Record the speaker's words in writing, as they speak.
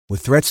With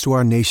threats to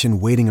our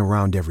nation waiting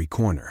around every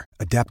corner,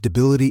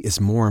 adaptability is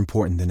more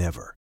important than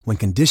ever. When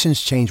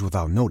conditions change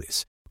without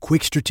notice,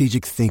 quick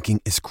strategic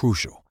thinking is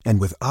crucial.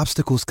 And with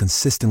obstacles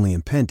consistently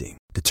impending,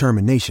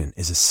 determination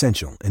is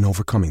essential in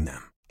overcoming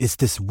them. It's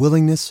this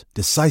willingness,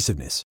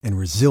 decisiveness, and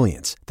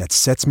resilience that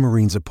sets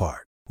Marines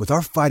apart. With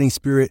our fighting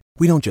spirit,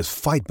 we don't just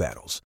fight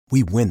battles,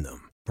 we win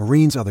them.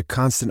 Marines are the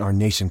constant our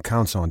nation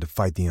counts on to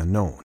fight the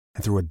unknown.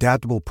 And through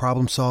adaptable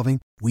problem solving,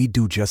 we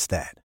do just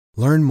that.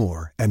 Learn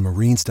more at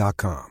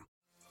marines.com.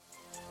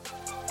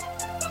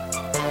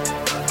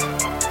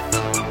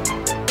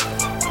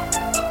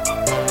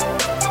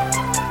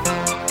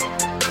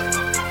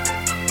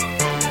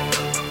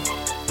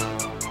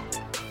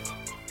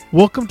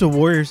 Welcome to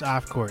Warriors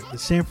Off Court, the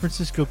San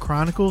Francisco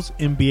Chronicles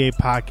NBA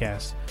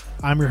podcast.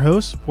 I'm your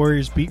host,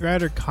 Warriors beat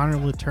writer Connor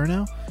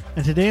Letourneau,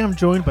 and today I'm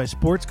joined by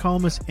sports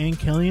columnist Ann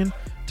Killian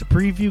to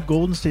preview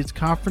Golden State's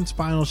conference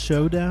finals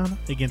showdown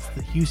against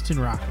the Houston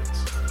Rockets.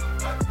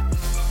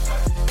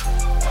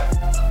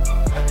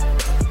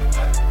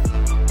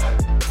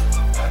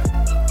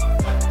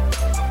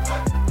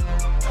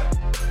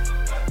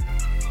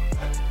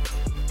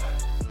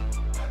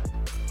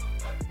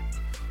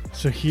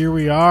 So here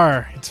we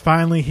are. It's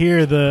finally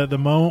here, the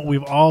moment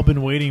we've all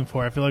been waiting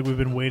for. I feel like we've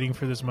been waiting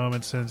for this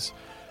moment since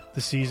the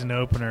season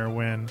opener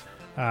when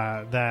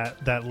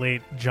that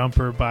late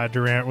jumper by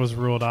Durant was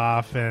ruled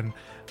off and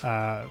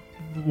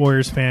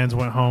Warriors fans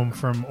went home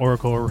from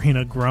Oracle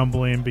Arena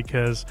grumbling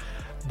because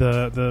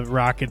the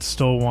Rockets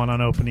stole one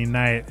on opening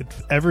night.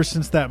 Ever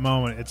since that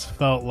moment, it's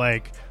felt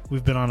like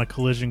we've been on a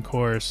collision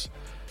course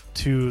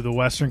to the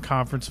Western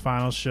Conference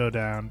Finals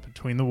showdown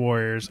between the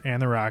Warriors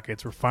and the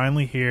Rockets. We're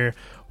finally here.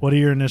 What are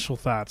your initial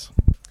thoughts?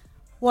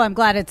 Well, I'm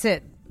glad it's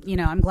it.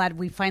 I'm glad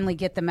we finally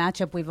get the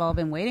matchup we've all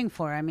been waiting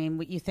for. I mean,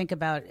 what you think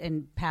about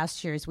in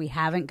past years, we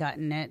haven't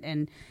gotten it.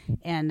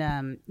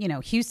 And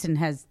Houston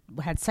has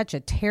had such a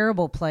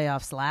terrible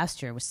playoffs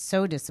last year. It was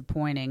so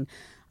disappointing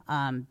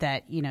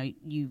that,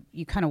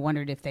 you kind of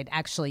wondered if they'd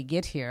actually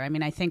get here. I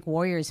mean, I think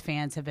Warriors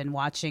fans have been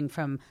watching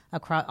from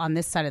across on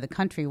this side of the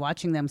country,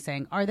 watching them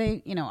saying, are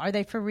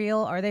they for real?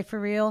 Are they for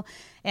real?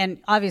 And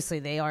obviously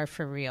they are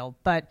for real.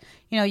 But,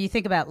 you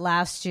think about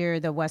last year,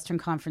 the Western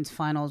Conference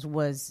Finals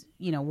was,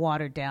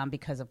 watered down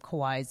because of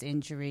Kawhi's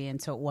injury.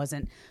 And so it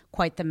wasn't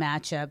quite the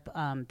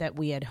matchup that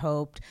we had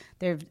hoped.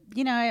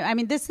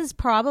 This is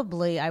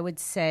probably, I would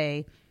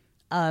say,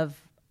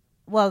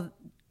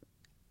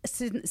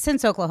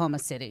 since Oklahoma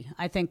City,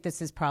 I think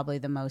this is probably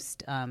the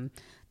most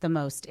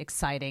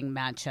exciting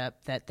matchup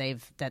that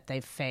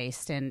they've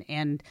faced,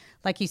 and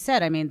like you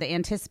said, I mean, the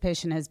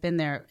anticipation has been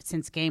there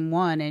since Game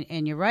 1,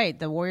 and you're right.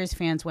 The Warriors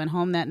fans went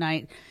home that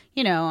night.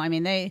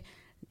 They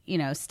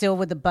still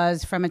with the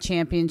buzz from a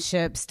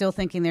championship, still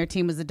thinking their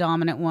team was the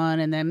dominant one,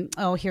 and then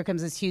here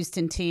comes this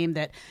Houston team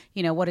that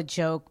what a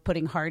joke,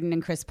 putting Harden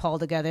and Chris Paul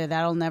together,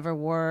 that'll never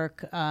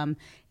work.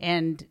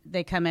 And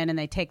they come in and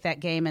they take that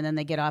game, and then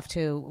they get off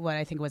to what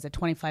I think was a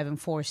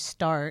 25-4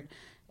 start,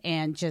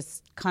 and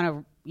just kind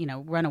of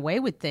run away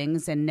with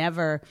things and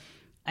never.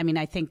 I mean,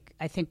 I think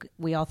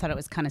we all thought it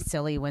was kind of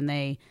silly when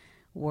they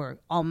were.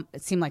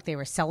 It seemed like they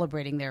were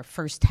celebrating their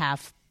first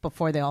half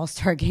before the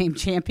All-Star Game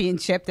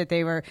championship that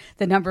they were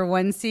the number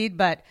one seed,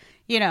 but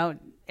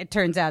it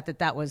turns out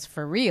that was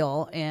for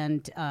real,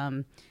 and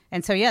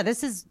so yeah,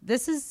 this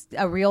is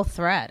a real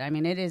threat. I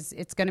mean,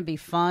 it's going to be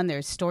fun.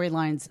 There's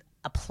storylines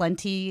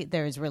aplenty.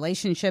 There's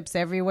relationships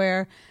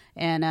everywhere,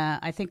 and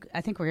I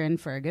think we're in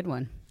for a good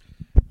one.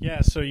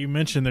 Yeah. So you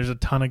mentioned there's a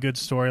ton of good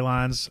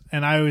storylines,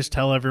 and I always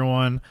tell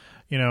everyone,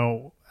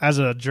 as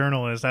a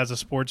journalist, as a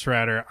sports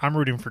writer, I'm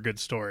rooting for good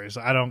stories.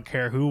 I don't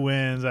care who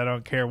wins. I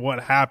don't care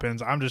what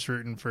happens. I'm just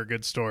rooting for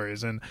good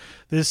stories. And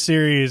this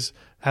series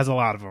has a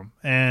lot of them.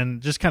 And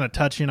just kind of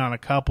touching on a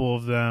couple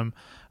of them,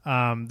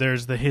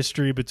 there's the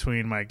history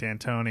between Mike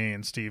D'Antoni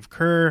and Steve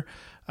Kerr.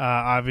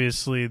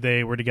 Obviously,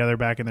 they were together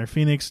back in their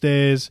Phoenix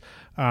days.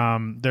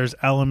 There's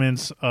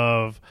elements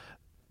of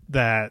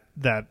that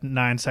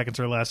 9 seconds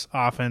or less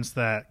offense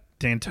that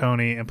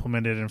D'Antoni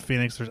implemented in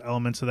Phoenix. There's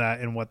elements of that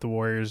in what the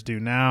Warriors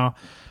do now.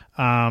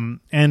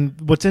 And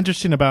what's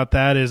interesting about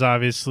that is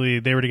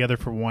obviously they were together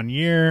for 1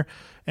 year,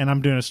 and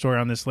I'm doing a story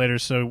on this later,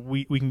 so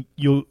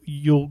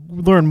you'll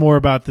learn more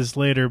about this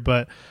later.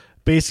 But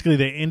basically,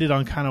 they ended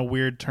on kind of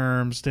weird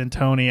terms.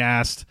 D'Antoni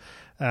asked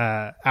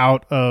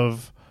out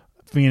of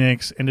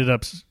Phoenix, ended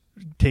up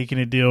taking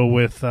a deal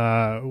with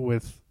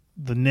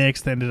the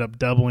Knicks that ended up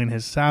doubling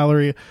his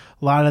salary. A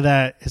lot of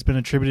that has been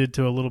attributed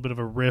to a little bit of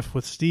a riff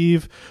with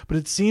Steve, but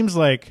it seems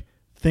like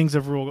things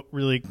have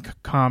really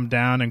calmed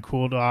down and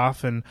cooled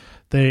off, and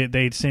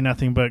they say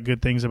nothing but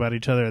good things about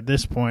each other at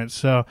this point.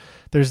 So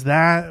there's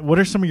that. What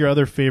are some of your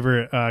other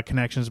favorite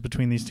connections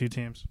between these two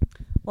teams?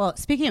 Well,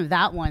 speaking of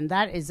that one,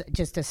 that is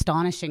just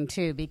astonishing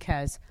too,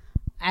 because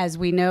as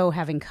we know,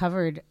 having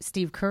covered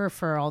Steve Kerr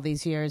for all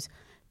these years,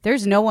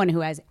 there's no one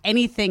who has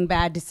anything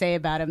bad to say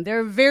about him. There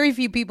are very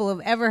few people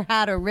who've ever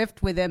had a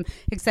rift with him,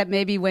 except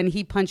maybe when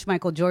he punched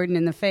Michael Jordan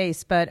in the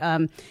face. But,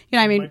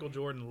 Michael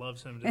Jordan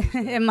loves him.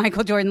 And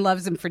Michael Jordan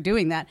loves him for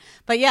doing that.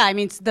 But yeah, I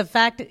mean, the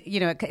fact,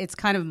 it's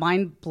kind of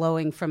mind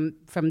blowing from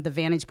the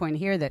vantage point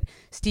here that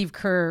Steve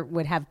Kerr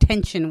would have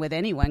tension with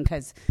anyone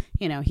because,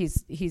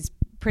 he's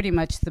pretty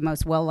much the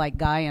most well-liked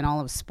guy in all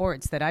of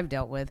sports that I've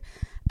dealt with.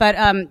 But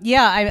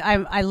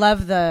I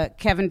love the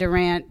Kevin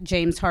Durant,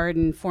 James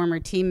Harden, former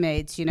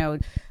teammates.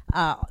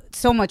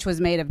 So much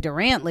was made of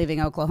Durant leaving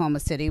Oklahoma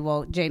City.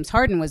 Well, James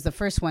Harden was the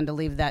first one to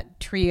leave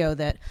that trio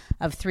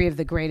of three of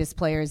the greatest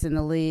players in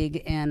the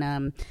league,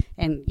 and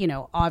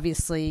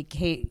obviously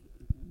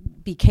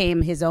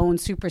became his own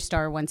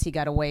superstar once he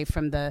got away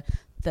from the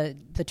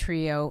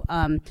trio.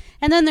 And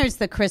then there's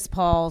the Chris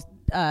Paul,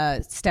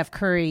 Steph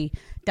Curry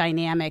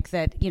dynamic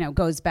that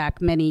goes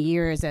back many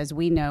years, as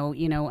we know.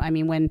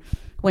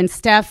 When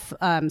Steph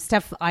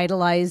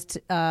idolized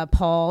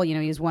Paul,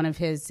 he was one of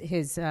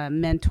his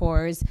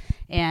mentors,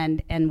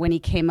 and when he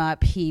came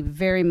up, he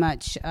very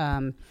much,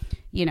 I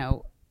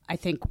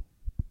think,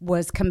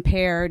 was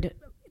compared,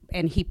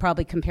 and he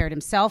probably compared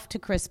himself to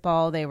Chris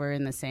Paul. They were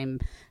in the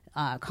same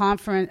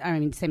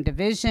same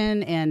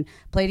division, and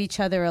played each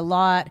other a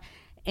lot.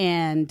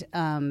 And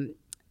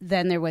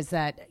then there was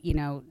that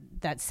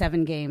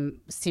 7-game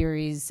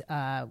series,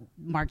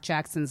 Mark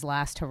Jackson's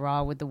last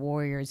hurrah with the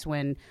Warriors,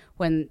 when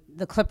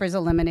the Clippers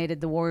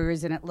eliminated the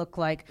Warriors, and it looked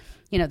like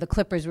the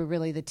Clippers were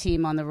really the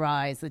team on the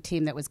rise, the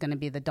team that was going to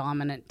be the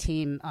dominant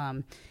team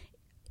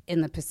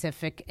in the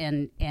Pacific,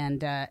 and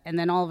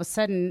then all of a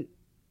sudden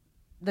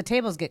the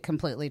tables get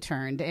completely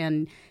turned,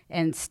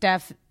 and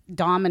Steph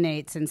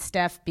dominates, and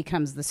Steph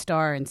becomes the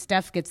star, and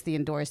Steph gets the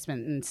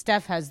endorsement, and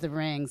Steph has the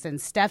rings,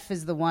 and Steph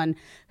is the one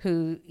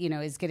who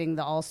is getting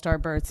the all-star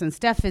berths, and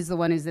Steph is the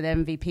one who's at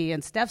MVP,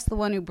 and Steph's the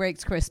one who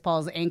breaks Chris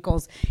Paul's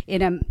ankles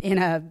in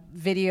a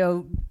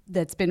video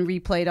that's been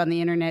replayed on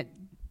the internet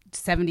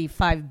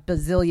 75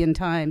 bazillion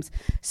times.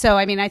 So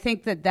I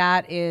think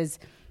that is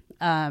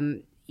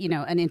an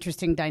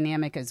interesting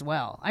dynamic as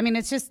well.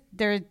 It's just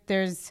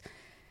there's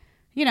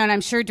and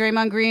I'm sure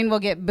Draymond Green will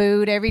get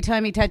booed every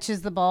time he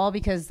touches the ball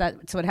because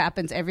that's what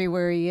happens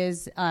everywhere he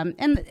is.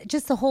 And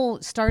just the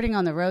whole starting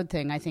on the road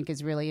thing, I think,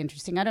 is really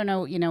interesting. I don't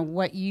know,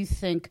 what you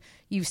think.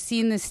 You've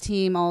seen this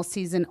team all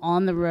season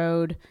on the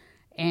road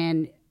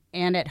and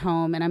at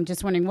home, and I'm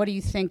just wondering, what do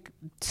you think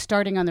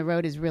starting on the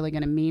road is really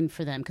going to mean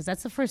for them? Because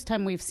that's the first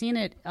time we've seen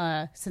it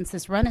since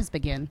this run has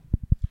begun.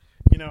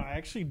 I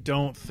actually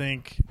don't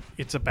think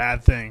it's a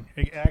bad thing.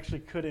 It actually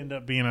could end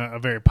up being a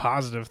very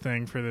positive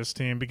thing for this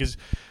team, because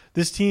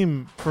this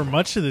team, for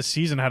much of the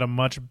season, had a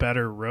much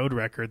better road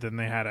record than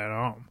they had at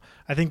home.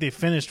 I think they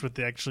finished with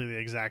the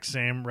exact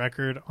same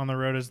record on the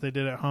road as they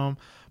did at home,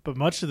 but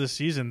much of the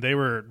season they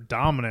were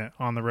dominant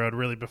on the road,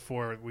 really,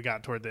 before we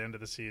got toward the end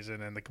of the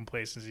season and the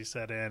complacency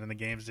set in and the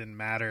games didn't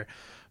matter.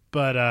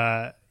 But,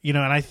 and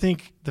I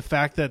think the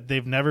fact that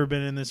they've never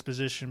been in this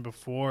position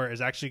before is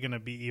actually going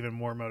to be even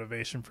more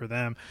motivation for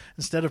them.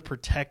 Instead of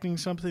protecting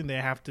something, they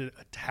have to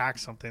attack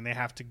something. They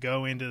have to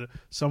go into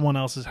someone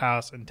else's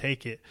house and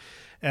take it.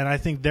 And I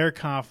think they're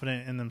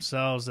confident in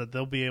themselves that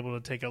they'll be able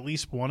to take at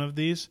least one of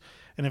these.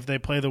 And if they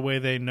play the way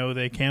they know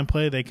they can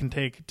play, they can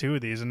take two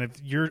of these. And if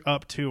you're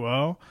up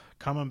 2-0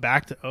 coming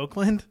back to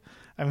Oakland,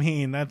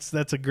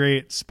 that's a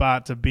great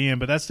spot to be in,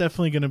 but that's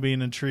definitely going to be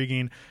an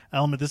intriguing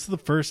element. This is the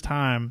first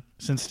time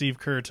since Steve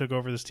Kerr took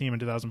over this team in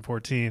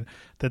 2014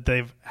 that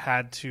they've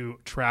had to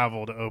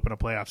travel to open a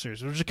playoff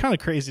series, which is kind of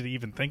crazy to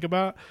even think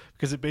about,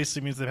 because it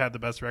basically means they've had the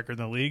best record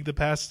in the league the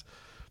past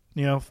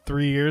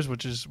 3 years,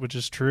 which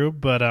is true.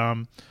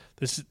 But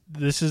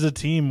this is a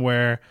team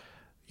where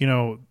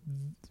Daryl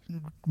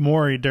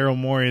Morey,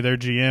 their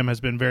GM, has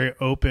been very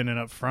open and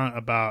upfront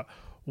about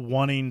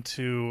wanting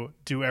to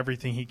do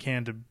everything he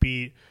can to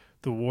beat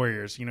the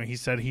Warriors. He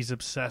said he's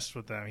obsessed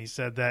with them. He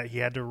said that he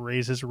had to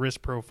raise his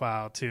risk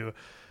profile to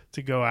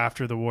go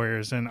after the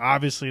Warriors, and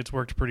obviously it's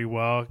worked pretty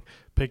well.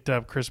 Picked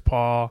up Chris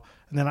Paul,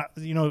 and then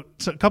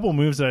a couple of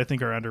moves that I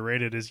think are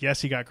underrated is,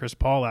 yes, he got Chris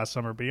Paul last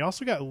summer, but he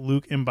also got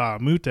Luke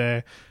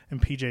Mbamute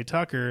and PJ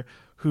Tucker,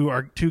 who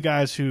are two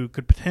guys who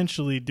could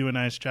potentially do a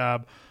nice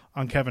job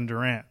on Kevin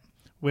Durant,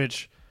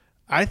 which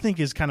I think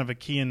is kind of a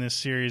key in this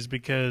series,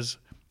 because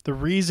the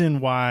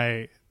reason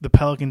why the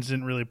Pelicans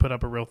didn't really put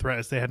up a real threat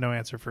is they had no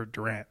answer for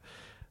Durant.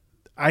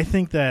 I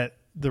think that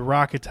the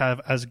Rockets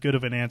have as good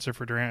of an answer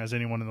for Durant as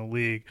anyone in the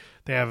league.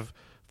 They have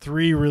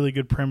three really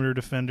good perimeter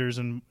defenders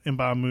in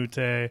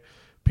Mbamute,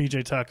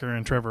 PJ Tucker,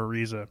 and Trevor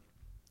Ariza.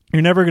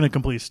 You're never going to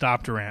completely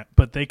stop Durant,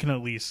 but they can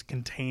at least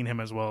contain him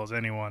as well as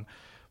anyone.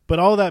 But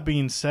all that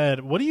being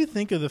said, what do you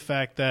think of the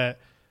fact that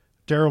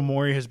Daryl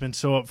Morey has been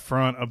so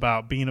upfront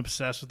about being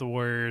obsessed with the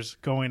Warriors,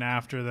 going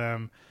after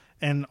them,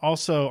 and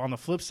also on the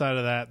flip side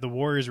of that, the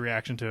Warriors'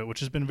 reaction to it,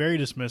 which has been very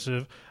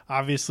dismissive?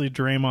 Obviously,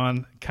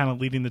 Draymond kind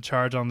of leading the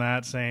charge on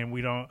that, saying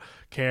we don't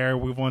care.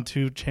 We've won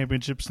 2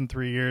 championships in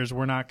 3 years.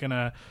 We're not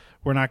gonna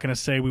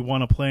say we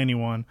want to play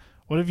anyone.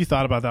 What have you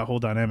thought about that whole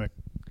dynamic?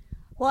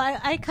 Well,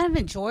 I kind of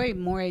enjoy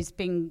Morey's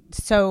being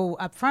so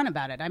upfront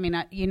about it. I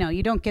mean,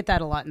 you don't get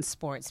that a lot in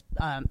sports.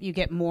 You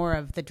get more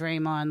of the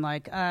Draymond,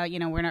 like,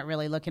 we're not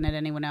really looking at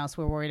anyone else.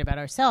 We're worried about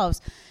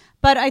ourselves.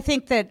 But I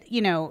think that,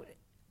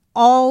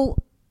 all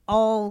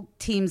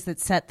teams that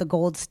set the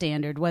gold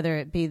standard, whether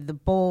it be the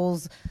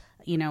Bulls,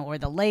 or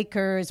the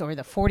Lakers or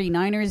the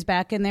 49ers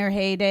back in their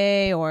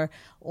heyday or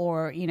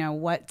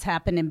what's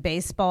happened in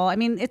baseball. I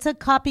mean, it's a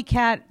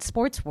copycat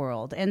sports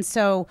world. And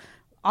so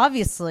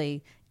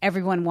obviously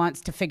everyone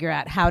wants to figure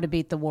out how to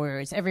beat the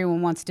Warriors.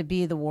 Everyone wants to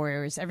be the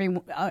Warriors.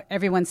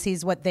 Everyone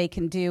sees what they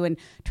can do and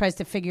tries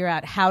to figure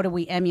out how do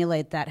we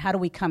emulate that? How do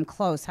we come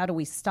close? How do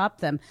we stop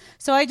them?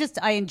 So I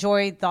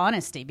enjoy the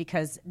honesty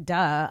because,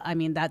 I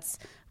mean, that's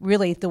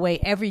really the way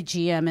every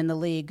GM in the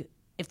league,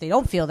 if they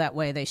don't feel that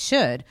way, they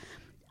should.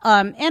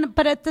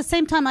 But at the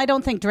same time, I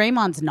don't think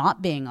Draymond's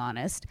not being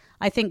honest.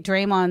 I think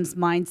Draymond's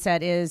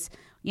mindset is,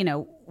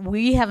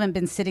 we haven't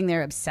been sitting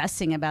there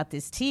obsessing about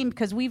this team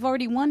because we've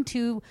already won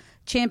 2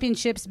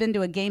 championships, been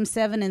to a Game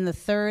 7 in the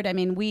third. I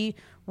mean, we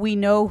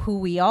know who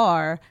we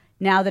are.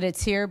 Now that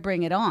it's here,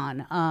 bring it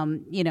on.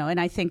 And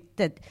I think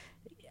that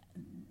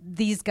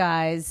these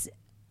guys,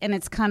 and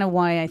it's kind of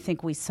why I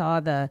think we saw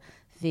the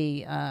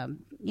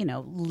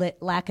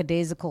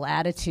lackadaisical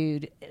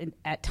attitude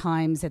at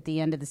times at the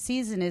end of the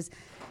season is,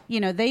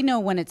 they know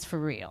when it's for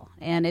real,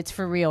 and it's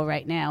for real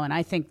right now. And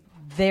I think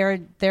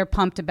they're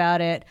pumped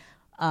about it.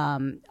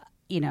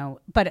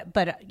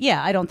 But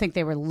yeah, I don't think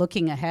they were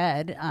looking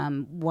ahead,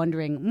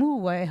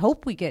 wondering, I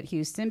hope we get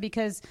Houston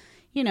because,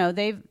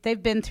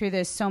 they've been through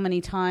this so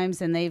many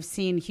times and they've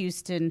seen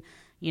Houston,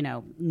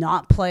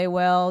 not play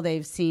well.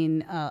 They've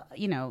seen,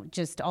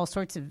 just all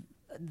sorts of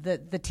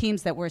the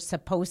teams that were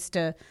supposed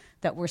to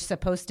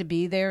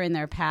be there in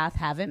their path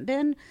haven't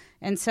been.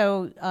 And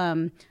so,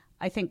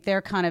 I think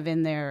they're kind of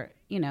in their,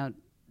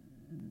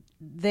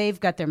 they've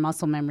got their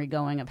muscle memory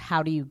going of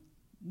how do you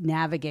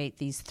navigate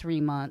these 3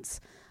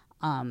 months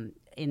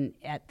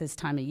at this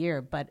time of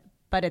year. But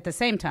at the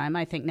same time,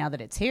 I think now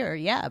that it's here,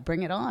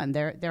 bring it on.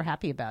 They're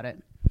happy about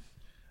it.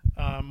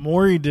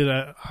 Morey did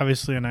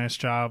obviously a nice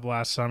job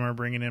last summer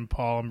bringing in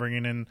Paul and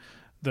bringing in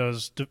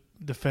those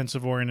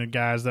defensive-oriented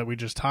guys that we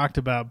just talked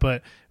about.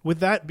 But with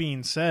that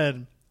being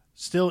said,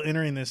 still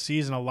entering this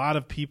season, a lot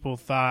of people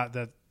thought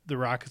that the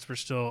Rockets were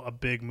still a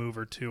big move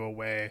or 2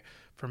 away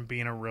from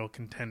being a real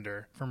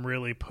contender, from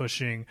really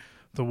pushing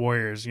the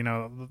Warriors.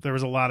 There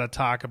was a lot of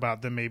talk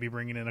about them maybe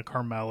bringing in a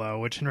Carmelo,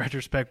 which in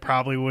retrospect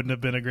probably wouldn't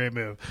have been a great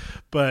move.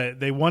 But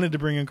they wanted to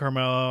bring in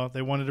Carmelo.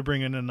 They wanted to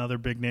bring in another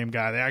big-name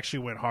guy. They actually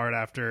went hard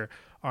after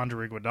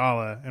Andre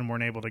Iguodala and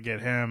weren't able to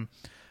get him.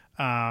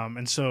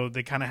 And so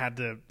they kind of had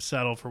to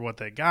settle for what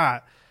they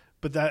got.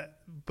 But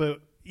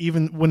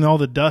even when all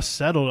the dust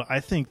settled, I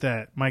think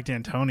that Mike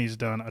D'Antoni's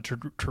done a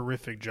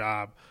terrific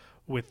job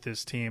with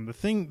this team. The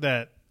thing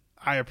that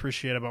I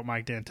appreciate about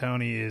Mike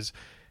D'Antoni is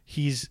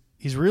he's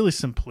really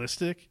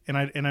simplistic, and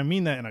I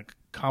mean that in a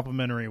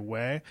complimentary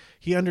way.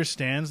 He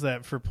understands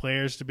that for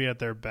players to be at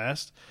their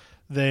best,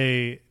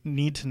 they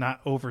need to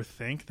not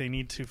overthink. They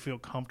need to feel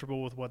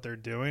comfortable with what they're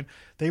doing.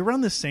 They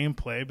run the same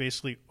play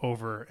basically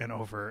over and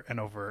over and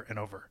over and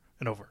over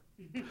and over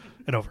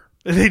and over.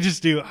 They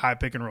just do high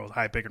pick and roll,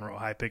 high pick and roll,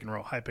 high pick and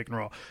roll, high pick and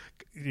roll.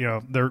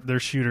 Their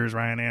shooters,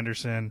 Ryan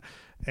Anderson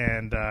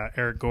and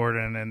Eric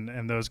Gordon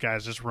and those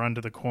guys just run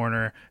to the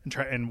corner and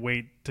try and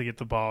wait to get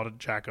the ball to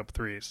jack up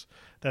threes.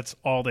 That's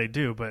all they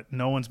do, but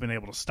no one's been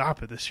able to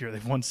stop it this year.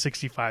 They've won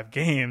 65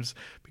 games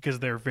because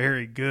they're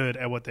very good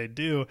at what they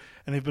do,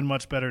 and they've been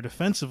much better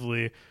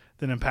defensively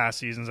than in past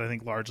seasons, I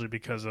think largely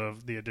because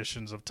of the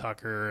additions of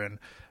Tucker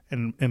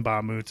and Mbah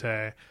a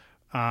Moute.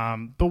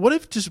 But what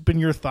have just been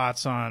your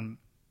thoughts on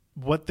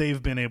what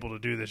they've been able to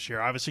do this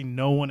year? Obviously,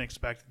 no one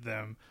expected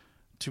them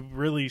to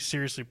really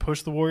seriously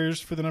push the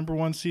Warriors for the number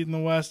 1 seed in the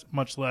West,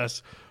 much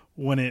less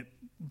win it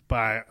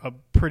by a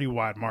pretty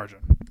wide margin.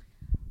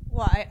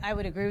 Well, I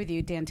would agree with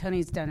you.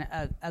 D'Antoni's done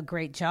a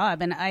great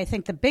job. And I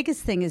think the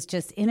biggest thing is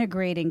just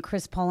integrating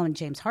Chris Paul and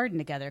James Harden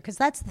together, because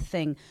that's the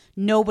thing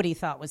nobody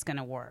thought was going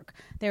to work.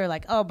 They were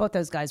like, both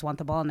those guys want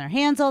the ball in their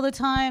hands all the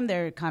time.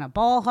 They're kind of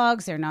ball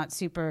hogs. They're not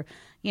super,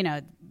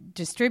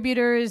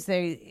 distributors.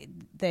 They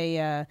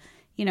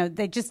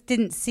just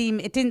didn't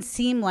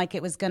seem like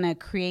it was going to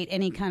create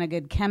any kind of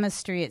good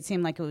chemistry. It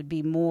seemed like it would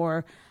be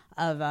more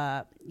of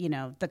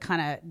the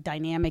kind of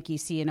dynamic you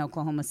see in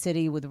Oklahoma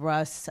City with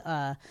Russ.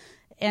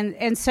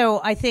 And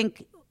so I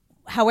think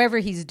however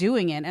he's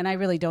doing it, and I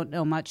really don't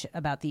know much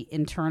about the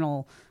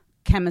internal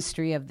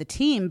chemistry of the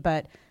team,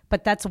 but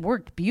that's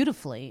worked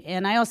beautifully.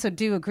 And I also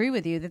do agree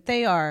with you that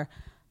they are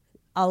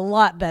a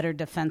lot better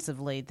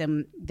defensively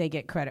than they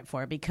get credit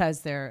for, because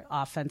their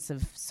offense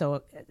is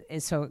so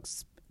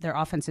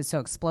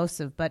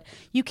explosive. But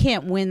you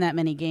can't win that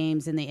many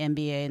games in the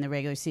NBA in the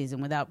regular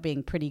season without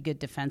being pretty good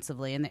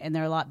defensively, and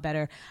they're a lot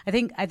better. I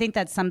think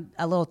that's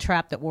a little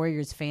trap that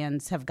Warriors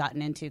fans have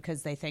gotten into,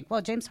 because they think,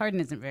 well, James Harden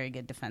isn't very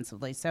good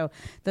defensively, so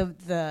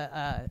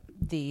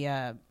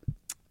the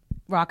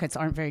Rockets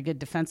aren't very good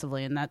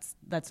defensively, and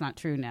that's not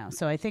true now.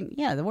 So I think,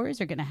 the Warriors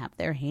are going to have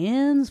their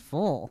hands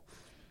full.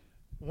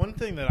 One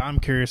thing that I'm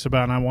curious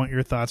about, and I want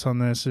your thoughts on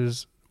this,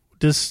 is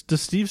does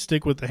Steve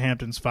stick with the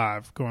Hamptons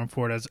 5 going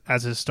forward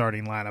as his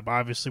starting lineup?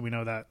 Obviously, we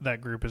know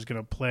that group is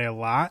going to play a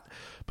lot,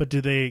 but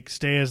do they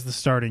stay as the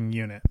starting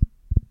unit?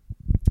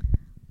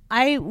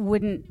 I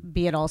wouldn't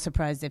be at all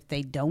surprised if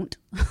they don't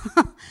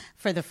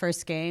for the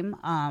first game.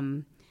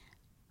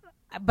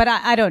 But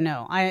I don't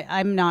know.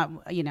 I'm not,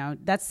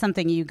 that's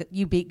something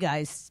you beat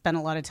guys spend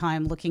a lot of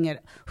time looking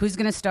at who's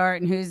going to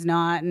start and who's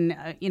not.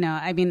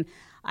 And,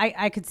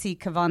 I could see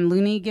Kevon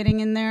Looney getting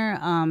in there.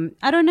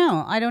 I don't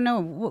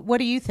know. What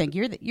do you think?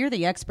 You're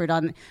the expert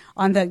on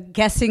the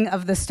guessing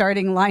of the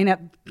starting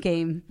lineup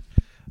game.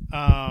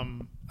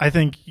 I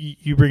think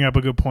you bring up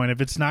a good point.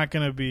 If it's not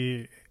going to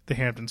be the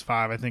Hamptons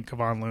 5, I think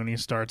Kevon Looney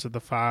starts at the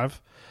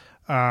 5.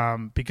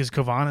 Because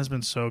Kevon has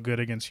been so good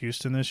against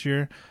Houston this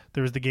year.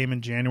 There was the game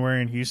in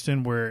January in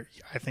Houston where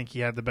I think he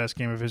had the best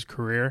game of his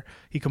career.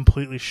 He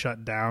completely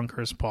shut down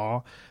Chris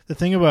Paul. The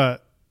thing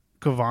about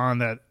Kevon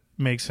that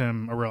makes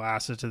him a real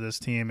asset to this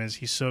team is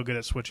he's so good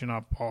at switching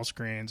off ball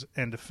screens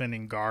and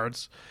defending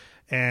guards.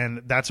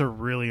 And that's a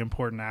really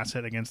important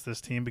asset against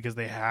this team because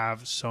they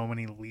have so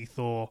many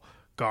lethal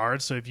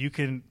guards. So if you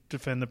can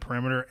defend the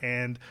perimeter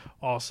and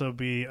also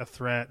be a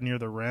threat near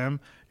the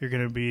rim, you're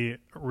going to be a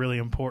really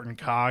important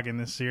cog in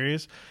this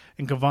series.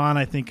 And Kevon,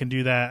 I think, can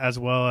do that as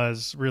well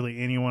as really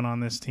anyone on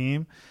this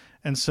team.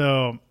 And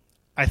so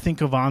I think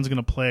Kevon's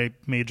going to play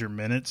major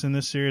minutes in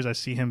this series. I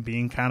see him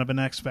being kind of an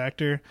X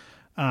factor.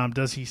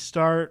 Does he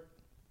start?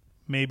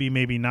 Maybe,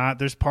 maybe not.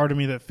 There's part of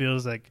me that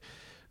feels like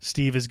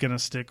Steve is going to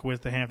stick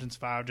with the Hamptons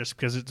 5 just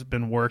because it's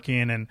been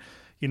working. And,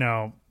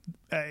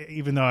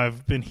 even though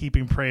I've been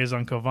heaping praise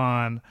on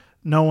Kevon,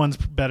 no one's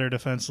better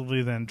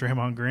defensively than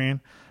Draymond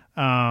Green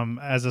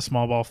as a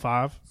small ball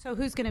 5. So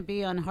who's going to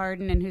be on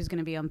Harden and who's going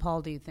to be on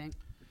Paul, do you think?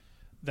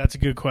 That's a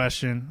good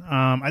question.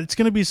 It's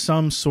going to be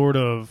some sort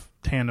of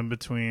tandem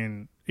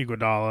between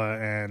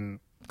Iguodala and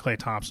Klay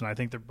Thompson. I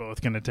think they're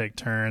both going to take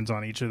turns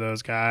on each of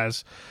those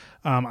guys.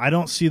 I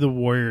don't see the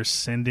Warriors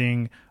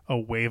sending a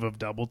wave of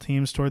double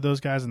teams toward those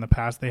guys. In the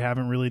past, they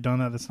haven't really done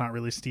that. That's not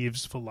really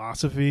Steve's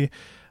philosophy.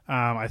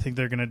 I think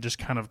they're going to just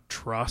kind of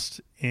trust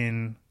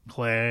in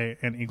Klay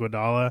and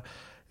Iguodala.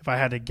 If I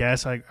had to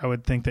guess, I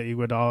would think that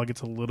Iguodala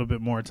gets a little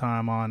bit more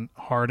time on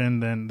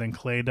Harden than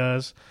Klay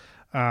does.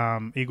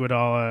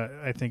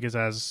 Iguodala, I think, is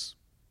as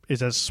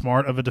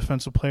smart of a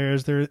defensive player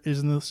as there is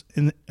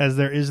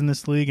in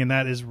this league, and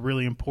that is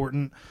really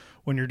important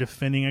when you're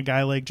defending a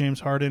guy like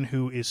James Harden,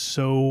 who is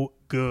so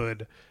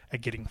good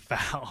at getting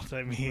fouled.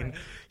 I mean, right.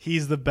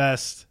 He's the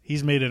best.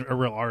 He's made it a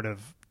real art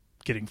of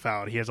getting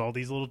fouled. He has all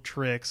these little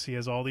tricks. He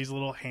has all these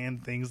little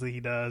hand things that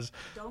he does.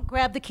 Don't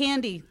grab the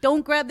candy.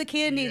 Don't grab the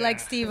candy, like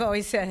Steve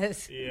always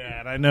says. Yeah,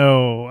 and I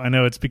know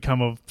it's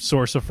become a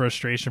source of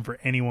frustration for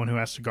anyone who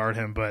has to guard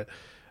him, but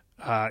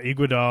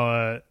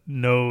Iguodala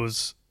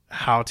knows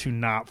how to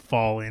not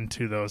fall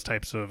into those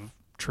types of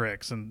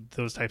tricks and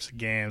those types of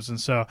games. And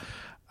so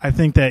I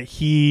think that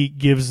he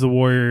gives the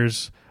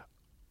Warriors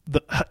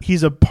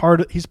he's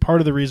part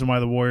of the reason why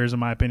the Warriors, in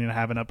my opinion,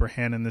 have an upper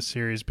hand in this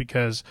series,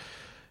 because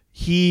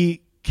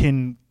he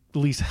can at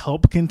least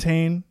help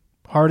contain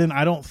Harden.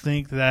 I don't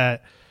think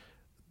that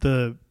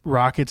the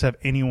Rockets have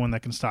anyone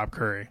that can stop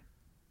Curry.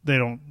 They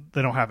don't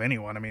have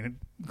anyone. I mean,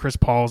 Chris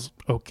Paul's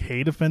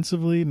okay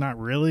defensively, not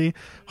really.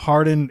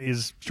 Harden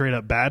is straight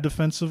up bad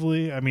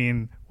defensively. I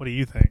mean, what do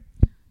you think?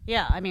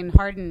 Yeah, I mean,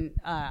 Harden,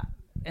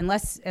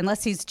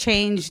 unless he's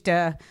changed,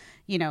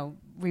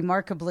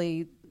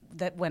 remarkably,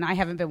 that when I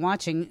haven't been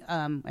watching,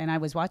 and I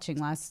was watching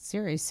last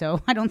series,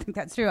 so I don't think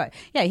that's true.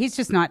 Yeah, he's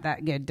just not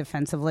that good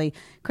defensively.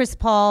 Chris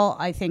Paul,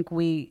 I think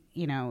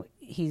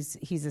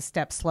he's a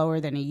step slower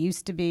than he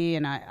used to be,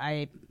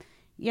 and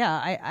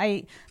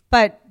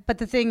but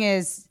the thing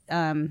is,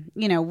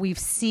 we've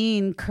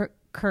seen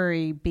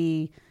Curry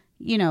be,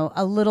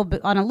 a little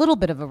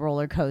bit of a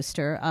roller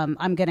coaster.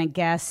 I'm going to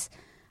guess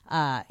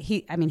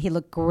he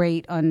looked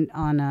great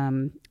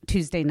on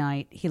Tuesday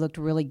night. He looked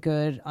really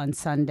good on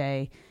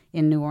Sunday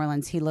in New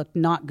Orleans. He looked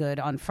not good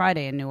on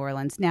Friday in New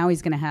Orleans. Now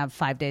he's going to have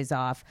 5 days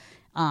off.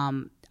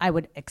 I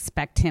would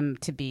expect him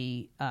to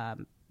be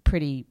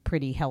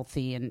pretty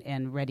healthy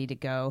and ready to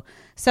go.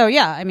 So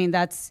yeah, I mean,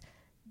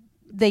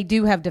 they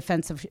do have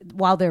defensive.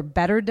 While they're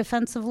better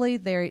defensively,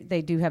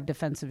 they do have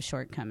defensive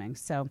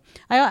shortcomings. So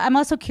I'm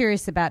also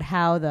curious about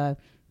how the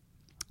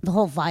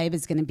whole vibe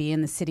is going to be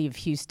in the city of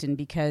Houston,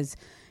 because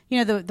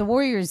the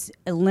Warriors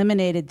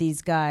eliminated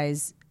these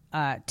guys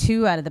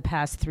 2 out of the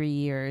past 3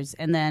 years,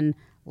 and then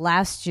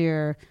last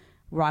year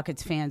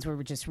Rockets fans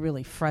were just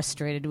really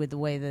frustrated with the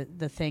way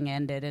the thing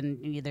ended,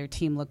 and their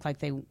team looked like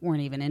they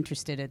weren't even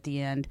interested at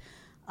the end.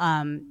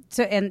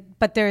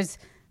 But there's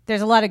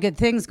a lot of good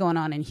things going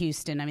on in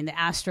Houston. I mean, the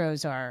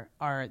Astros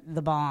are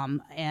the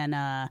bomb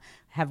and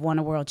have won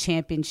a world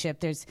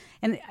championship.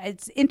 And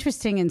it's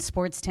interesting in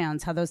sports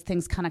towns how those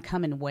things kind of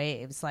come in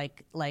waves.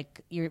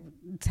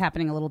 It's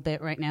happening a little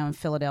bit right now in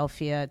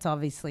Philadelphia. It's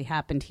obviously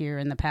happened here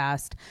in the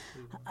past.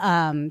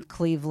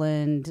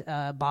 Cleveland,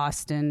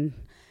 Boston.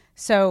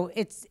 So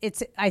it's.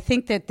 I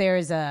think that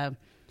there's a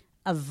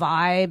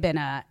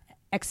vibe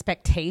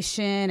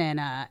expectation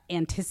and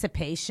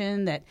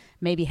anticipation that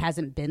maybe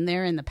hasn't been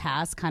there in the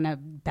past, kind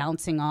of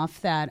bouncing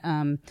off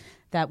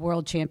that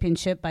World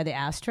Championship by the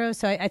Astros.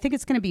 So I think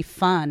it's going to be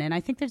fun. And I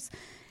think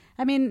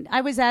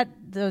I was at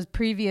those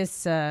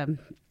previous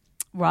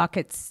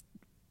Rockets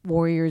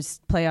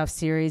Warriors playoff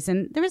series,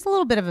 and there was a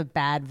little bit of a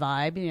bad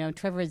vibe. You know,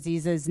 Trevor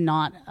Ariza is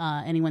not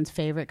anyone's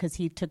favorite because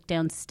he took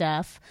down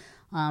Steph,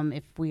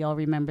 if we all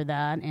remember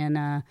that.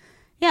 And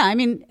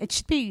it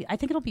should be. I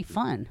think it'll be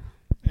fun.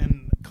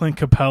 And Clint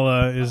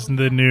Capella is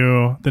the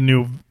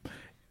new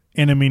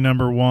enemy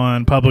number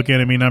one, public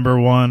enemy number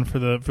one for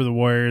the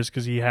Warriors,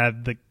 because he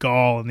had the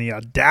gall and the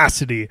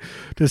audacity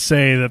to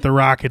say that the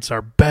Rockets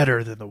are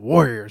better than the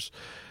Warriors.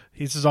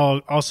 He's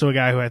also a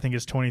guy who I think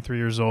is 23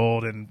 years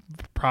old and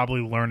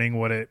probably learning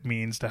what it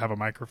means to have a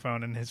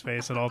microphone in his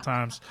face at all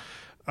times.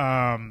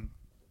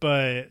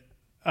 But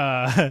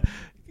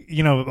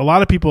you know, a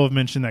lot of people have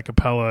mentioned that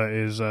Capella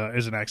is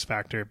an X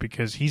factor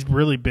because he's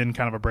really been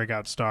kind of a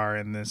breakout star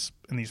in these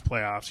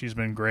playoffs. He's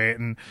been great,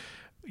 and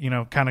you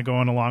know, kind of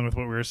going along with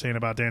what we were saying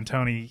about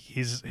D'Antoni,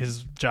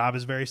 his job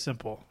is very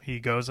simple. He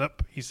goes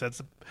up, he sets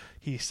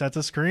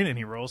a screen, and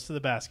he rolls to the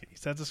basket. He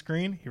sets a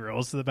screen, he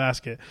rolls to the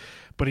basket.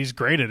 But he's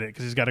great at it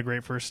because he's got a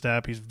great first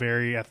step. He's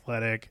very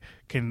athletic,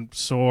 can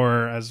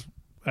soar as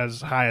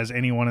high as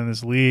anyone in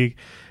this league.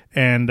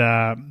 And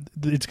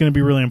it's going to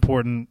be really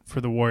important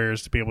for the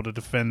Warriors to be able to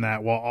defend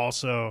that while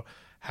also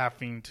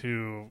having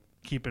to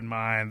keep in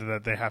mind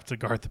that they have to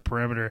guard the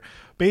perimeter.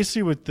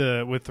 Basically, with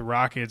the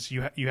Rockets,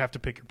 you have to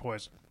pick your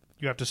poison.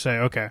 You have to say,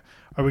 okay,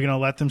 are we going to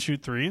let them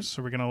shoot threes?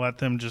 Are we going to let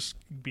them just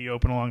be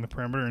open along the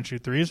perimeter and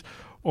shoot threes?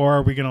 Or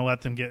are we going to let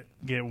them get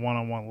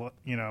one-on-one,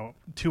 you know,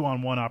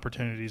 2-on-1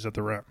 opportunities at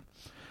the rim?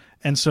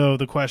 And so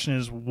the question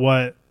is,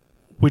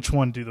 which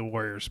one do the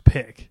Warriors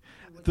pick?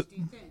 Which do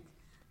you think?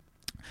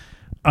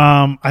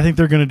 I think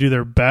they're going to do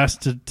their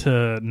best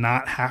to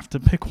not have to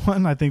pick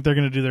one. I think they're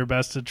going to do their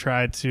best to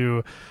try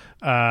to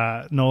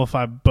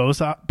nullify both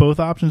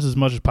options as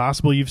much as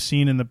possible. You've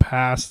seen in the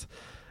past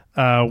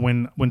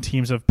when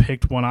teams have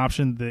picked one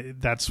option,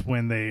 that's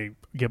when they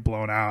get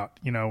blown out.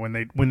 You know, when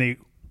they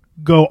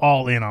go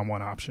all in on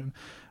one option.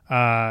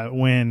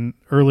 When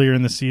earlier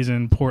in the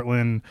season,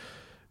 Portland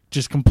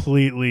just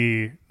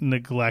completely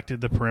neglected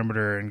the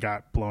perimeter and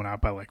got blown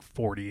out by like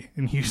 40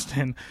 in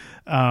Houston,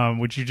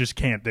 which you just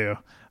can't do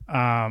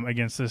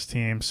against this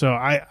team. So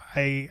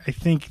I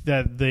think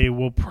that they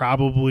will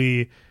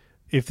probably,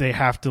 if they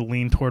have to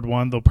lean toward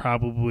one, they'll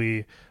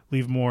probably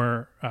leave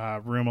more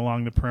room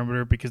along the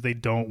perimeter because they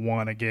don't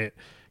want to get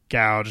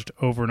gouged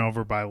over and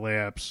over by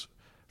layups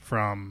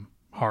from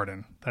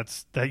Harden.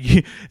 It's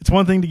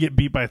one thing to get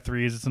beat by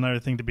threes. It's another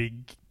thing to be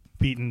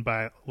beaten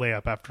by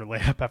layup after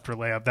layup after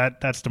layup.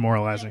 That's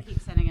demoralizing.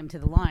 Keep sending him to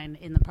the line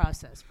in the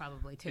process,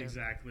 probably too.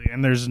 Exactly.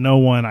 And there's no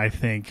one, I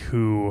think,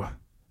 who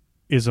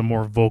is a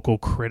more vocal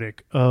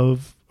critic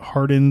of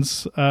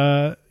Harden's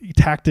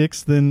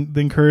tactics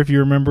than Kerr. If you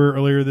remember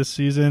earlier this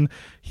season,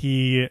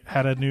 he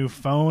had a new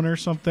phone or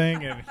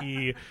something, and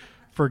he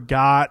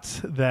forgot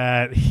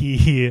that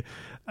he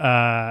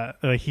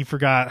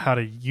forgot how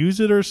to use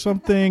it or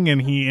something,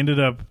 and he ended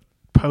up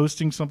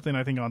posting something,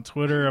 I think, on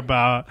Twitter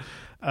about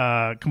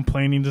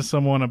complaining to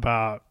someone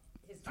about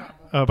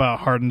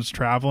Harden's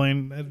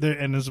traveling.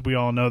 And as we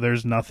all know,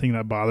 there's nothing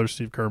that bothers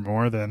Steve Kerr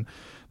more than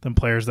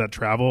players that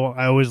travel.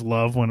 I always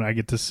love when I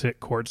get to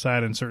sit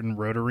courtside in certain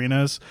road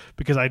arenas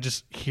because I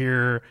just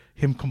hear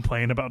him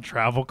complain about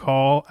travel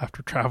call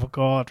after travel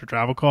call after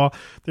travel call.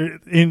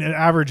 In an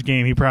average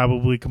game, he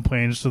probably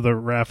complains to the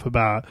ref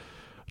about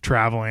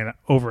traveling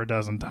over a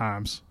dozen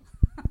times.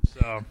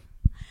 So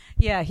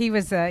yeah, he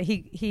was.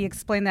 He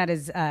explained that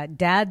as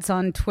dads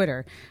on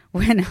Twitter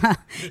when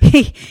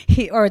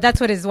he or that's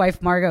what his wife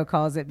Margot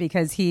calls it,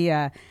 because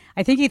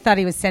I think he thought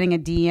he was sending a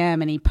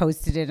DM and he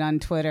posted it on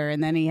Twitter,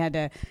 and then he had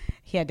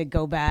to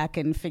go back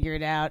and figure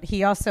it out.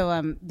 He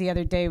also the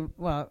other day,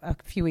 a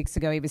few weeks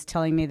ago, he was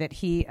telling me that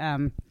he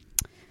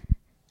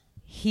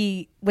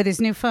with his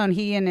new phone,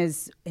 he and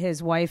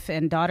his wife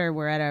and daughter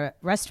were at a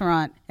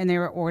restaurant and they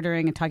were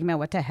ordering and talking about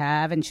what to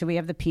have and should we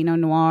have the Pinot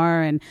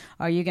Noir and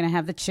are you going to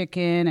have the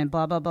chicken and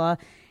blah, blah, blah.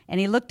 And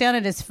he looked down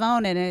at his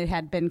phone and it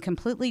had been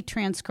completely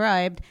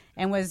transcribed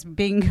and was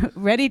being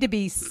ready to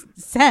be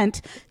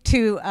sent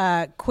to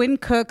Quinn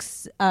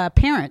Cook's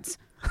parents,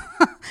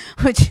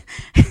 which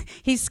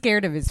he's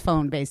scared of his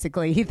phone,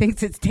 basically. He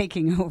thinks it's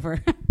taking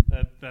over.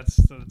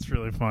 That's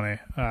really funny.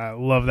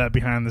 Love that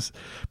behind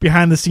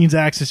the scenes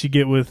access you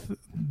get with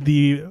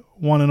the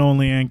one and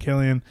only Ann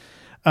Killian.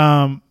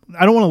 I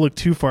don't want to look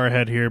too far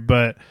ahead here,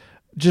 but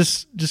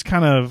just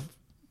kind of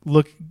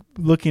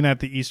looking at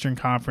the Eastern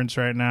Conference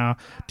right now.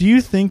 Do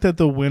you think that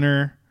the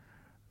winner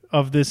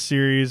of this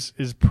series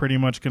is pretty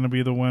much going to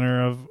be the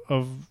winner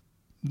of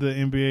the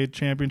NBA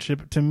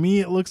championship? To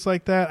me, it looks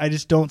like that. I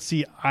just don't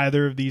see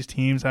either of these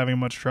teams having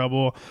much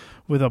trouble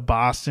with a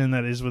Boston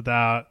that is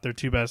without their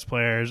two best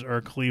players or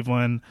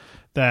Cleveland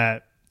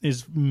that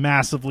is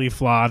massively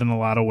flawed in a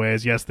lot of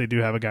ways. Yes, they do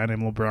have a guy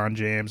named LeBron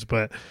James,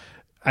 but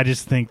I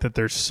just think that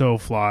they're so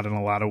flawed in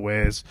a lot of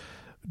ways.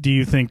 do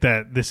you think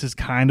that this is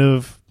kind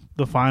of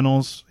the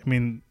finals? I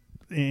mean,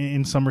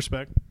 in some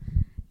respect?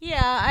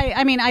 Yeah,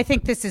 I mean, I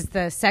think this is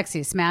the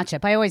sexiest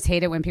matchup. I always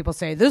hate it when people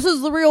say this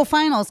is the real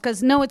finals,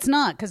 because no, it's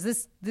not. Because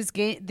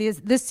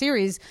this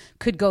series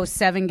could go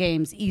 7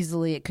 games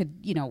easily. It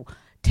could,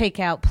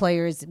 take out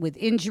players with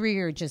injury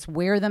or just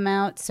wear them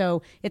out.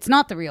 So it's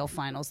not the real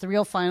finals. The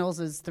real finals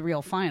is the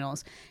real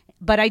finals.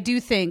 But I do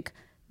think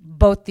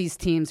both these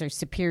teams are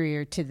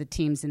superior to the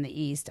teams in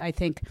the East. I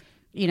think,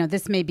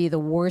 this may be the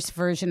worst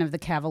version of the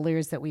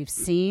Cavaliers that we've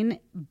seen.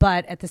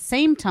 But at the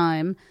same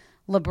time,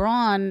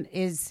 LeBron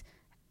is,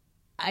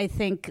 I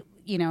think,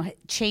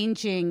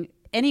 changing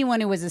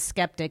anyone who was a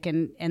skeptic,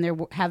 and there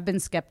have been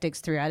skeptics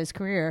throughout his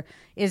career,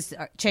 is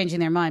changing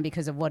their mind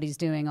because of what he's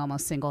doing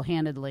almost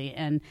single-handedly.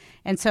 And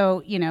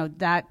so,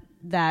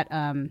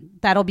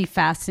 that'll be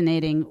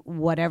fascinating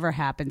whatever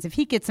happens. If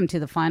he gets them to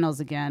the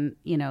finals again,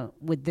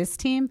 with this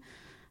team,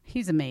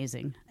 he's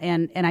amazing.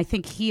 And I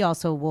think he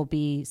also will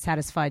be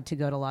satisfied to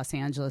go to Los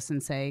Angeles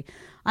and say,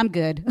 I'm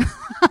good.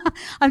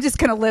 I'm just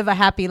going to live a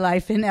happy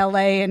life in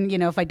LA. And,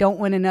 if I don't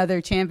win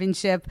another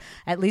championship,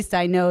 at least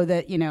I know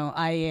that,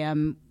 I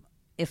am,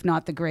 if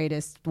not the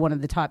greatest, one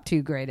of the top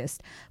 2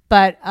 greatest.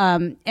 But,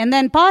 and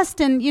then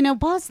Boston,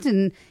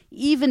 Boston,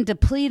 even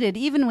depleted,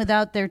 even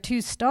without their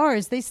 2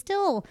 stars, they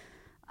still,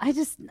 I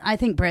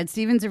think Brad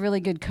Stevens is a really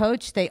good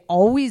coach. They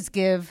always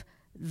give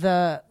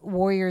the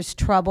Warriors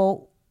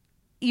trouble,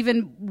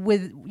 even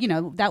with,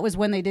 that was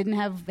when they didn't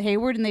have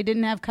Hayward and they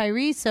didn't have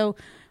Kyrie. So,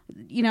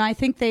 I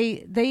think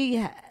they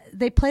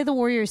play the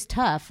Warriors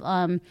tough.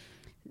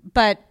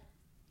 But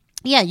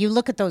yeah, you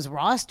look at those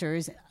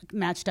rosters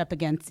matched up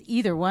against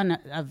either one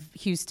of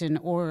Houston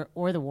or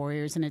the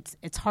Warriors, and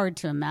it's hard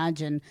to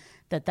imagine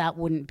that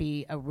wouldn't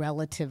be a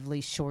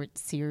relatively short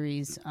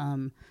series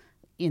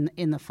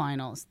in the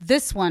finals.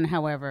 This one,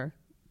 however,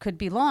 could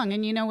be long,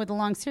 and with a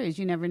long series,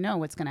 you never know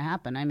what's going to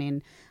happen. I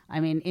mean,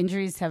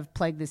 injuries have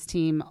plagued this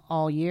team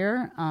all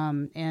year,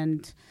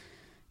 and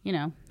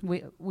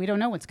we don't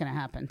know what's going to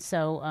happen.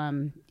 So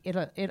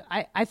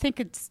I think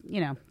it's,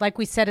 like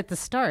we said at the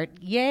start,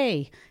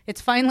 yay,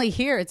 it's finally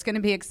here. It's going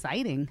to be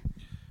exciting.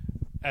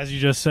 As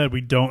you just said,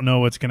 we don't know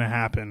what's going to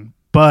happen.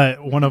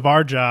 But one of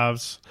our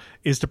jobs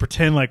is to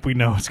pretend like we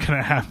know what's going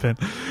to happen,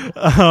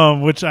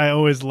 which I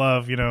always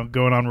love,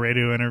 going on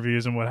radio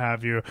interviews and what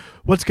have you.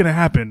 What's going to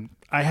happen?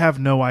 I have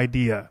no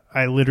idea.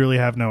 I literally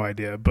have no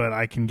idea, but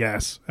I can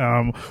guess.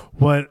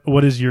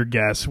 What is your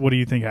guess? What do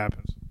you think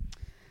happens?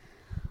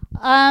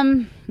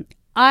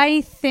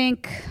 I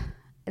think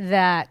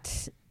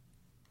that,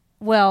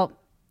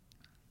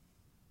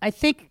 I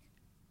think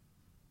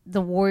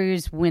the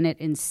Warriors win it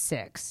in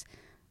 6.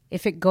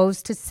 If it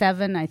goes to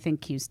 7, I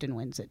think Houston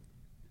wins it.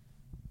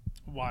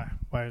 Why?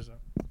 Why is that?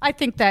 I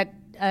think that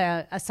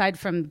aside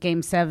from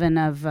Game 7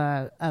 of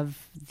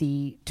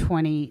the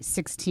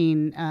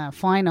 2016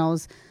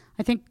 finals,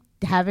 I think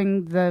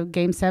having the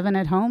Game 7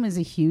 at home is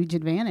a huge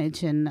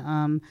advantage, and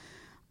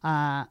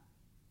I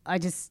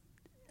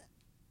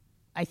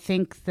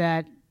think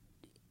that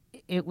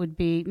it would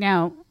be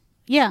now.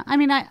 Yeah, I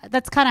mean,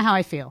 that's kind of how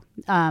I feel,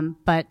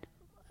 but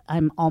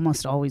I'm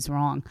almost always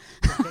wrong.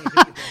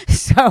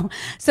 So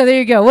there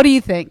you go. What do you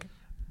think?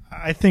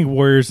 I think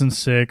Warriors in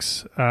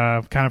 6,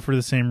 kind of for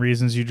the same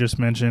reasons you just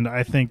mentioned.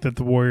 I think that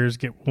the Warriors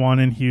get 1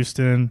 in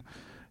Houston,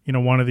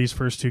 one of these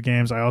first 2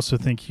 games. I also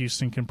think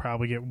Houston can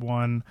probably get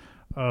 1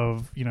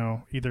 of,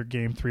 either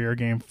Game 3 or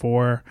Game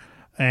 4.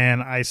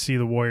 And I see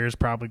the Warriors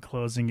probably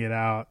closing it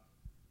out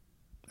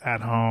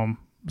at home.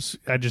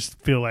 I just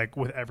feel like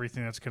with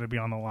everything that's going to be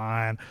on the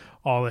line,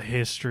 all the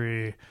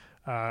history,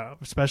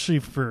 especially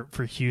for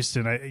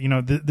Houston,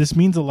 this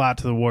means a lot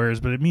to the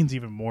Warriors, but it means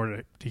even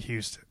more to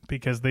Houston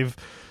because they've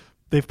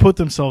put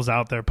themselves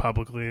out there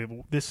publicly.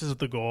 This is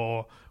the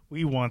goal.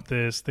 We want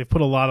this. They've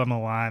put a lot on the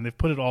line. They've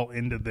put it all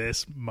into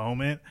this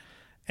moment,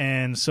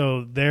 and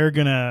so they're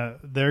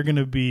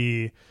gonna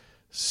be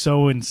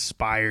so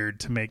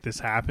inspired to make this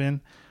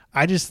happen.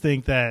 I just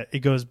think that it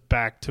goes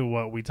back to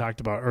what we talked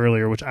about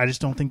earlier, which I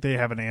just don't think they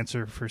have an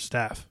answer for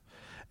Steph,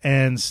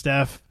 and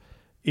Steph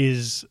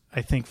is,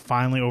 I think,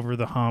 finally over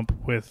the hump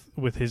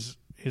with his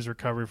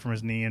recovery from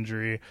his knee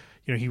injury.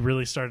 He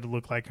really started to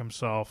look like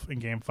himself in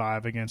Game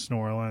 5 against New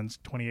Orleans,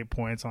 28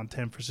 points on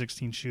 10 for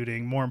 16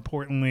 shooting. More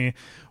importantly,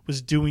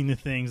 was doing the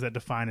things that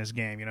define his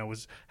game.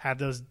 Had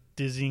those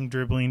dizzying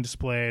dribbling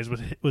displays,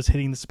 was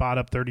hitting the spot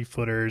up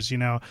 30-footers,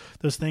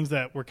 those things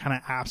that were kind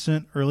of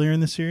absent earlier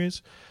in the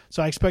series.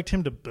 So I expect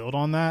him to build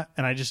on that,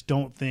 and I just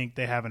don't think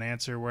they have an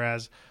answer,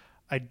 whereas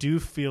I do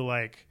feel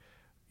like,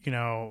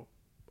 the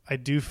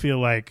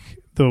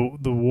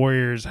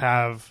Warriors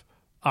have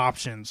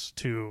options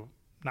to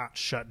not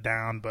shut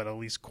down, but at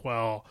least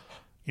quell,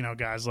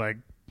 guys like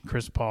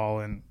Chris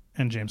Paul and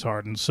James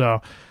Harden. So,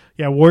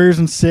 yeah, Warriors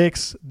in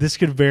 6. This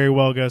could very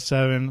well go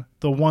 7.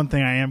 The one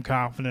thing I am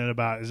confident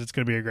about is it's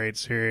going to be a great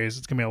series.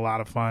 It's going to be a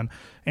lot of fun.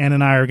 Ann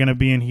and I are going to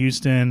be in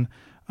Houston.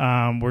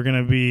 We're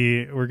going to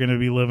be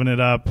living it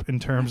up in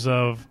terms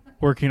of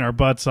working our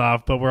butts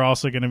off, but we're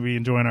also going to be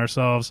enjoying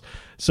ourselves.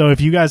 So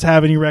if you guys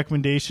have any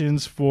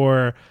recommendations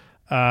for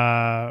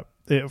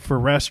for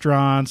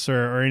restaurants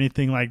or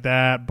anything like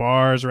that,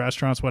 bars,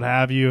 restaurants, what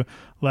have you,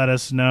 let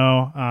us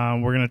know.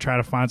 We're going to try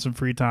to find some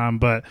free time,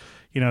 but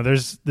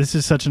this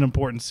is such an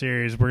important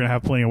series. We're going to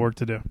have plenty of work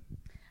to do.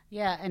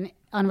 Yeah, and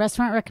on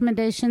restaurant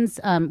recommendations,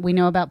 we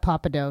know about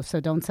Pappadeaux, so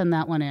don't send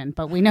that one in.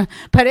 But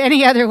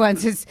any other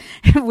ones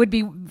would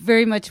be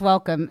very much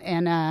welcome.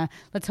 And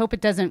let's hope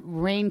it doesn't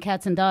rain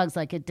cats and dogs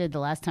like it did the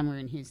last time we were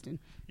in Houston.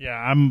 Yeah,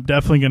 I'm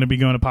definitely going to be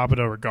going to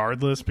Pappadeaux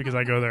regardless because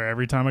I go there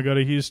every time I go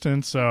to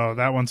Houston, so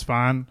that one's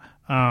fine.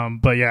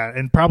 But yeah,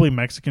 and probably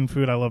Mexican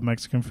food. I love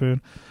Mexican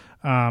food.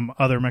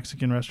 Other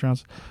Mexican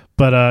restaurants.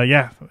 But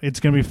yeah, it's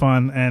going to be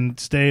fun. And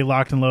stay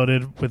locked and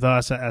loaded with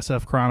us at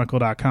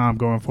sfchronicle.com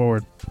going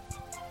forward.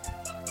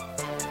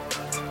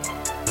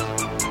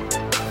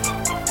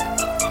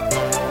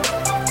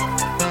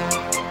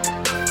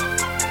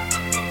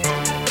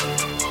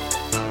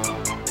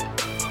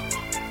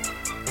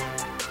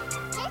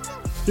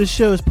 This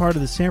show is part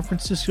of the San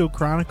Francisco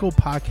Chronicle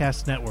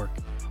Podcast Network.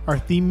 Our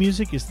theme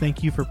music is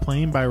Thank You for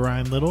Playing by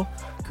Ryan Little,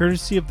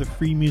 courtesy of the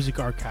Free Music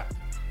Archive.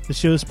 The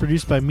show is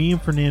produced by me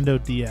and Fernando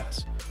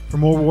Diaz. For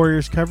more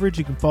Warriors coverage,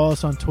 you can follow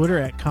us on Twitter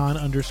at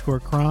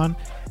 @con_Cron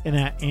and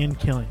at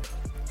 @AnnKilling.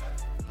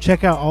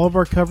 Check out all of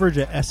our coverage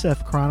at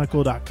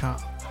sfchronicle.com.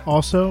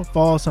 Also,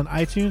 follow us on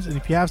iTunes, and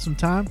if you have some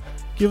time,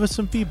 give us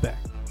some feedback.